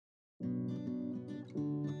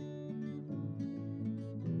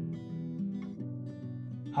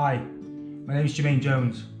Hi, my name is Jermaine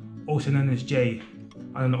Jones, also known as Jay,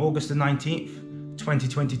 and on August the 19th,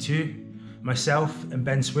 2022, myself and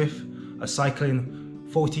Ben Swift are cycling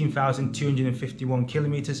 14,251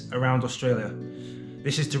 kilometres around Australia.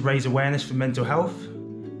 This is to raise awareness for mental health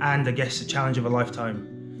and, I guess, a challenge of a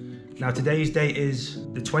lifetime. Now today's date is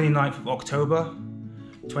the 29th of October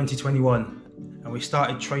 2021, and we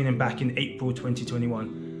started training back in April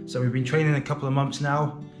 2021. So we've been training a couple of months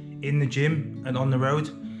now in the gym and on the road,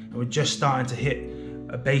 and we're just starting to hit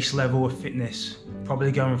a base level of fitness,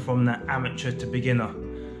 probably going from that amateur to beginner.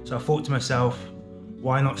 So I thought to myself,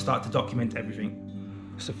 why not start to document everything?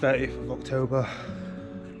 It's the 30th of October,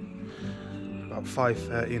 about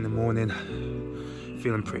 5:30 in the morning,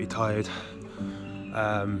 feeling pretty tired.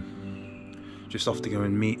 Just off to go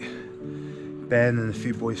and meet Ben and a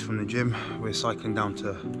few boys from the gym. We're cycling down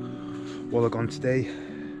to Wollongong today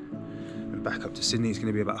and back up to Sydney. It's going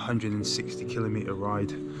to be about a 160 kilometre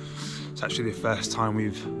ride. It's actually the first time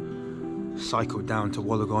we've cycled down to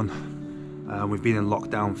Wollongong. We've been in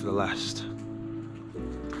lockdown for the last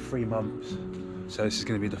 3 months, so this is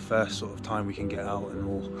going to be the first sort of time we can get out and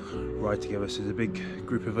all ride together. So there's a big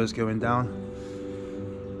group of us going down.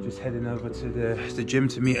 Just heading over to the gym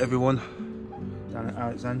to meet everyone down at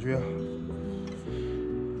Alexandria.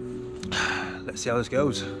 Let's see how this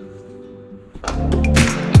goes.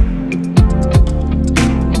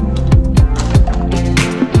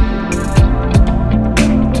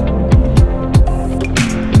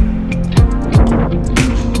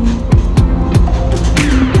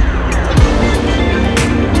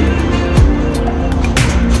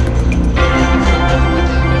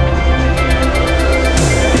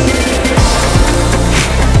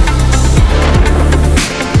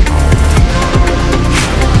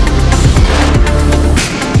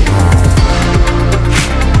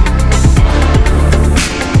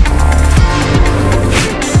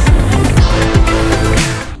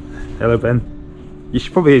 Hello Ben, you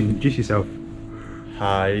should probably introduce yourself.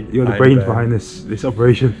 Hi. You're the brains behind this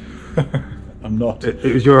operation. I'm not.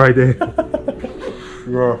 It was your idea.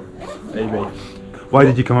 Maybe. Why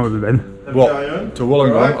did you come up with it, Ben? What? To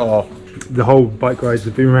Wollongong or? The whole bike ride,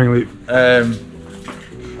 the boomerang loop.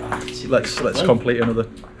 Let's complete another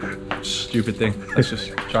stupid thing. Let's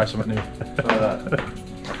just try something new.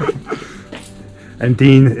 And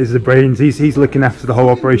Dean is the brains. He's looking after the whole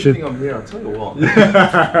operation. I'm here, I'll tell you what.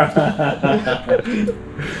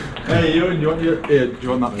 Hey, do you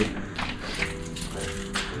want that, mate?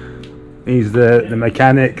 He's the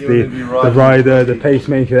mechanic, the rider, the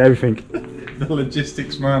pacemaker, everything. The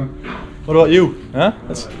logistics man. What about you? Huh?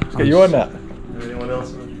 Let's get you on that. Anyone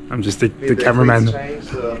else? I'm just the cameraman.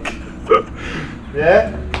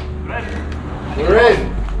 Yeah? We're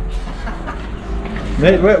in.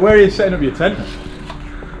 Mate, where are you setting up your tent?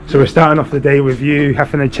 So we're starting off the day with you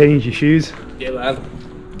having to change your shoes. Yeah, man.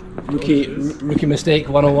 Rookie mistake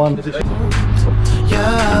 101.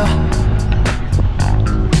 Yeah.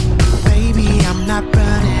 Baby, I'm not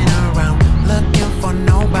running around looking for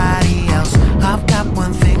nobody else. I've got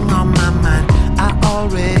one thing on my mind. I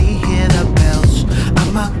already hear the bells.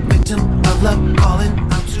 I'm a victim of love calling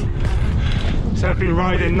out to. So I've been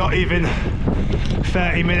riding not even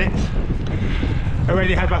 30 minutes.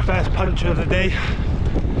 Already had my first punch of the day.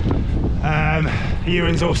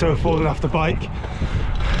 Ewan's also fallen off the bike,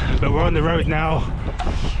 but we're on the road now,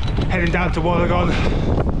 heading down to Wollongong.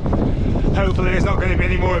 Hopefully there's not going to be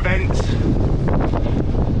any more events.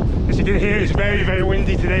 As you can hear, it's very, very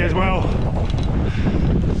windy today as well,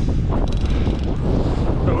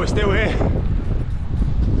 but we're still here.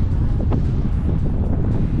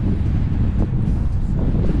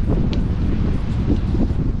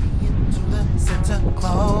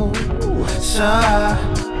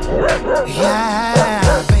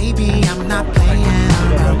 Yeah, baby, I'm not playing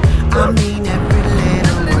around. I mean every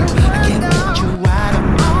little word. I can't get you out of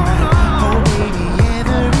my mind. Oh baby,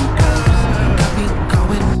 every curse got me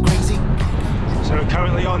going crazy. So we're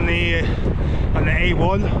currently on the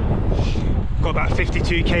A1. Got about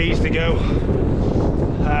 52 k's to go.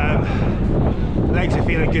 Legs are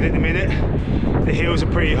feeling good at the minute. The hills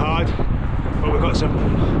are pretty hard, but we've got some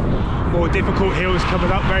more difficult hills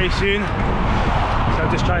coming up very soon. So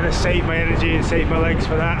I'm just trying to save my energy and save my legs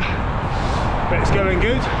for that. But it's going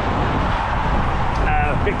good.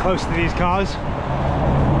 A bit close to these cars.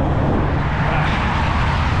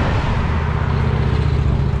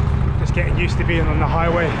 Just getting used to being on the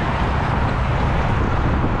highway.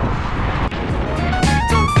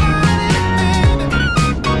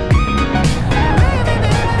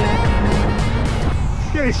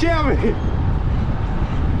 Get the shit out of me!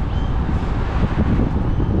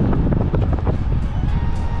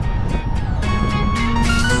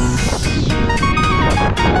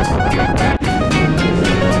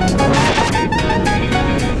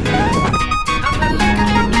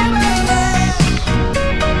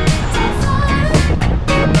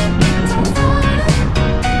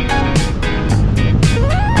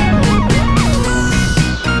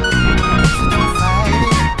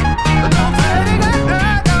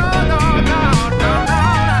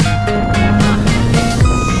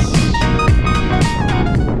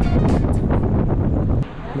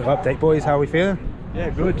 Update, boys. How are we feeling? Yeah,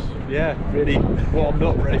 good. Yeah, really warmed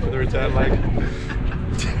up, ready for the return leg.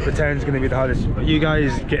 Return's going to be the hardest. You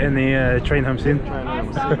guys getting the train home soon?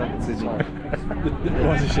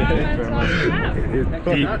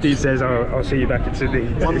 Dean says I'll see you back in Sydney.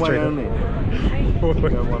 One way only. Go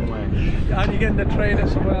one way. Aren't you getting the train at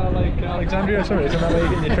somewhere like Alexandria or something? Isn't that where you're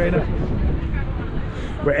getting your train at?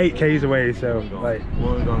 We're 8 k's away, so like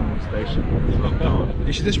Wollongong station. It's locked down.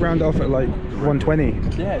 you should just round off at like 120.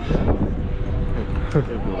 Yeah. Can't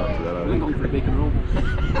build up to that, I I'm think. going for a bacon roll.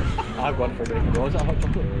 I've gone for a bacon roll. Is that hot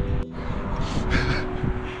chocolate?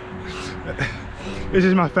 This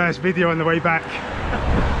is my first video on the way back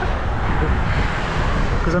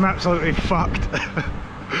because I'm absolutely fucked.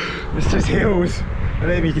 It's just hills, and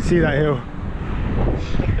maybe you can see that hill.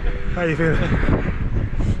 How you feeling?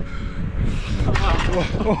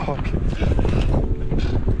 Oh.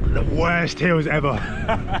 The worst hills ever.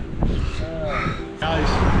 Guys.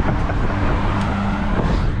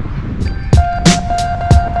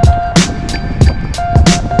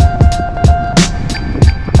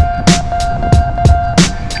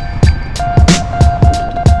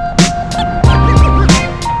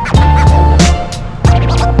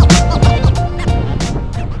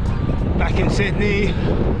 Sydney.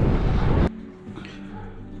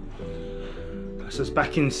 So it's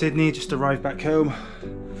back in Sydney, just arrived back home.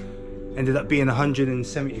 Ended up being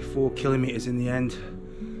 174 kilometers in the end.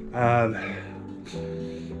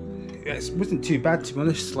 It wasn't too bad, to be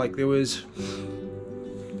honest. Like, there was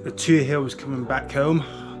the 2 hills coming back home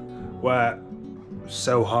were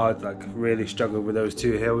so hard, like really struggled with those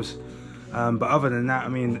 2 hills. But other than that, I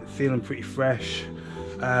mean, feeling pretty fresh.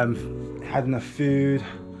 Had enough food.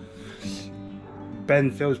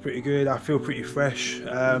 Ben feels pretty good, I feel pretty fresh.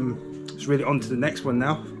 It's really on to the next one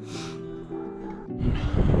now.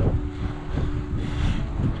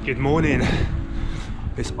 Good morning.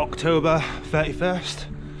 It's October 31st.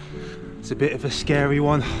 It's a bit of a scary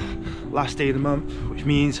one. Last day of the month, which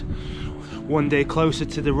means one day closer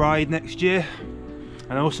to the ride next year.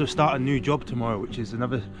 And I also start a new job tomorrow, which is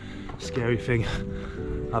another scary thing.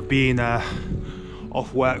 I've been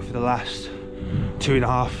off work for the last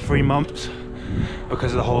 2.5, 3 months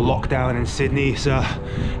because of the whole lockdown in Sydney, so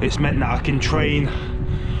it's meant that I can train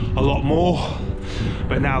a lot more,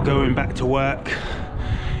 but now going back to work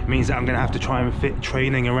means that I'm gonna have to try and fit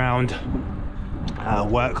training around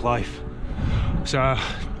work life. So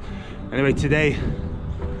anyway, today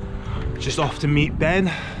just off to meet Ben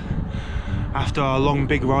after our long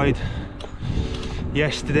big ride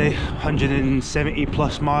yesterday, 170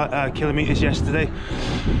 plus kilometers yesterday.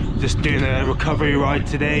 Just doing a recovery ride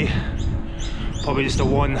today. Probably just a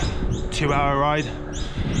 1-2 hour ride.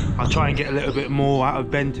 I'll try and get a little bit more out of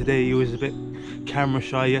Ben today. He was a bit camera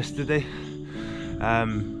shy yesterday.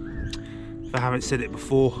 If I haven't said it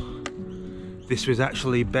before, this was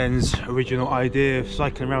actually Ben's original idea of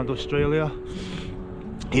cycling around Australia.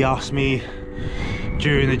 He asked me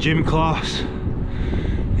during the gym class,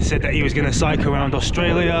 he said that he was going to cycle around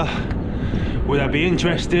Australia. Would I be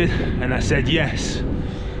interested? And I said yes,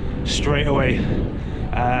 straight away.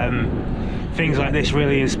 Things like this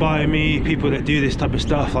really inspire me. People that do this type of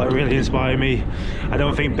stuff like really inspire me. I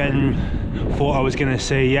don't think Ben thought I was going to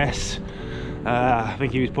say yes. I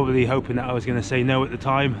think he was probably hoping that I was going to say no at the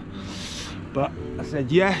time. But I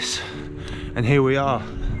said yes, and here we are.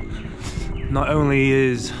 Not only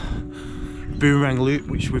is Boomerang Loop,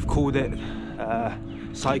 which we've called it,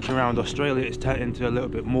 cycling around Australia, it's turned into a little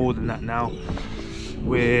bit more than that now.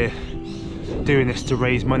 We're doing this to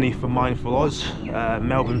raise money for Mindful Oz,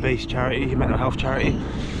 Melbourne-based charity, mental health charity,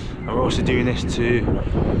 and we're also doing this to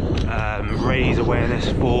raise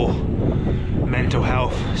awareness for mental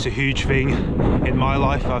health. It's a huge thing in my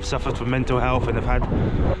life. I've suffered from mental health and I've had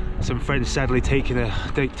some friends sadly taking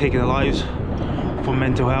their lives from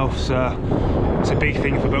mental health, so it's a big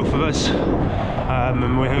thing for both of us,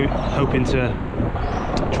 and we're hoping to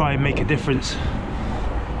try and make a difference.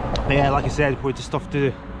 But yeah, like I said, we're just off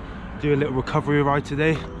to do a little recovery ride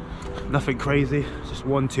today. Nothing crazy, just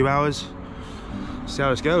 1-2 hours. See how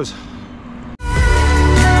this goes.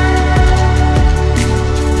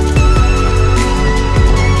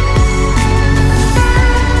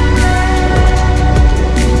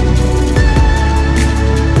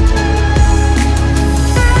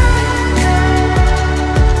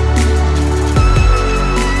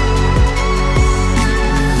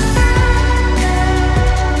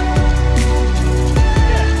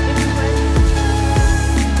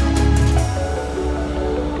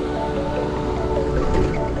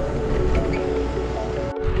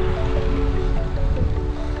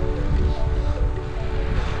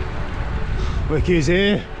 Look who's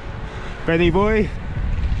here, Benny boy.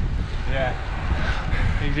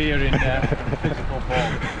 he's here in physical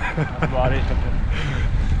form. That's about it.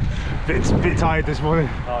 Bit tired this morning.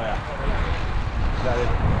 Oh yeah.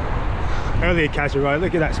 Earlier casual ride,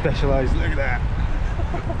 look at that Specialized, look at that.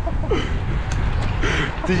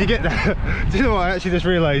 Did you get that? Do you know what I actually just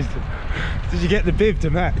realised? Did you get the bib to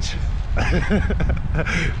match? Oh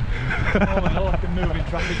no, like a moving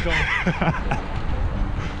traffic cone.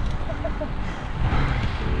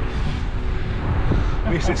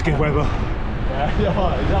 At least it's good weather. Yeah, is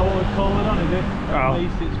that what we're calling on, is it? Oh. At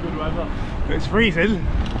least it's good weather. It's freezing.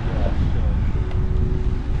 Yeah,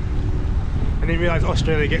 I didn't realise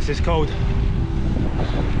Australia gets this cold.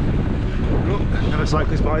 Look, another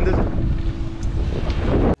cyclist behind us.